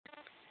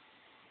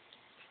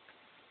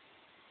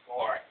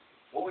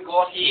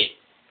got here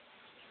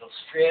is an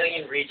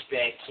Australian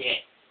ridgeback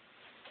cat.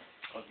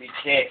 I'll be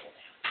careful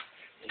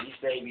now. These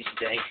babies are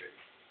dangerous.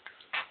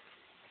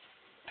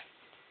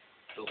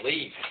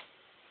 Believe me.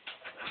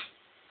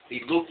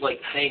 They look like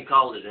the same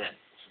color as them.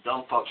 So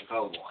don't fucking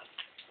colorblind.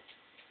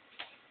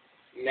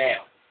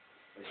 Now,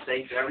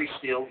 stay very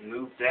still,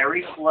 move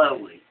very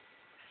slowly.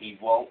 He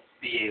won't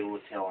be able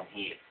to tell him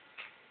here.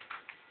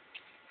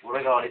 What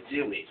I gotta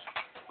do is,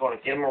 I'm gonna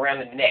get him around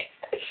the neck.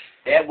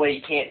 That way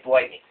he can't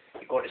bite me.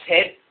 You got his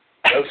head,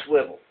 no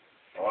swivel.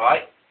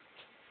 Alright?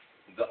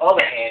 The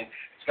other hand,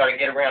 it's gotta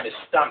get around his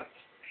stomach.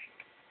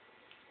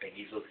 And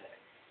he's looking at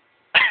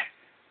it.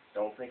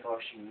 Don't think I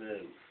should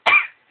move.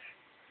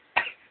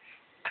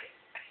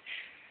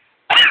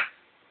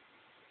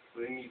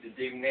 What we need to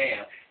do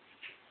now?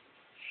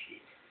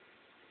 Shit.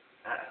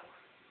 Uh-oh.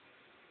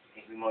 I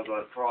think we might got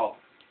a problem.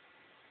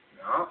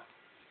 No?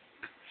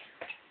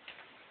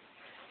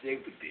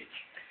 Stupid bitch.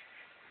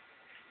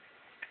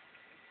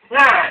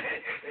 Ah!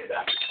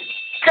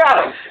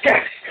 Go! Go!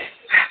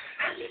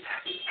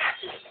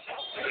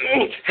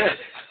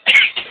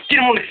 Get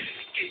him on the...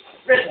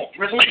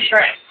 Wrist my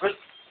strap.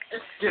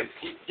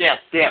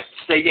 Down.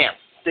 Stay down.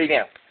 Stay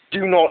down.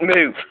 Do not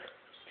move.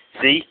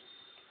 See?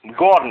 We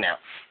got him now.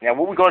 Now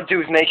what we got to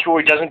do is make sure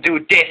he doesn't do a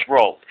death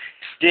roll.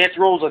 Death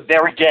rolls are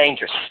very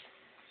dangerous.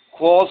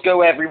 Claws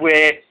go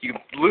everywhere. You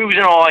can lose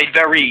an eye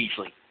very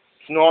easily.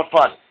 It's not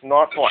fun.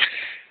 Not fun.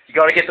 You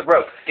got to get the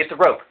rope. Get the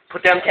rope.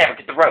 Put down the camera.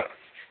 Get the rope.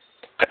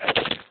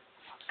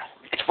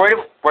 It's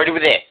right over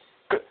there.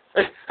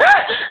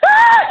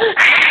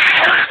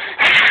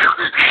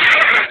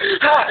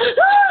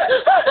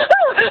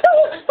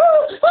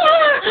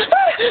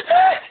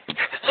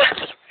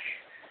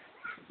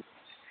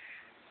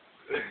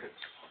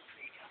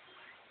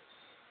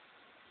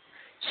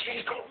 Shit,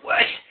 he got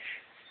away.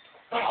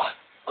 Oh,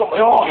 got my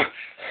arm.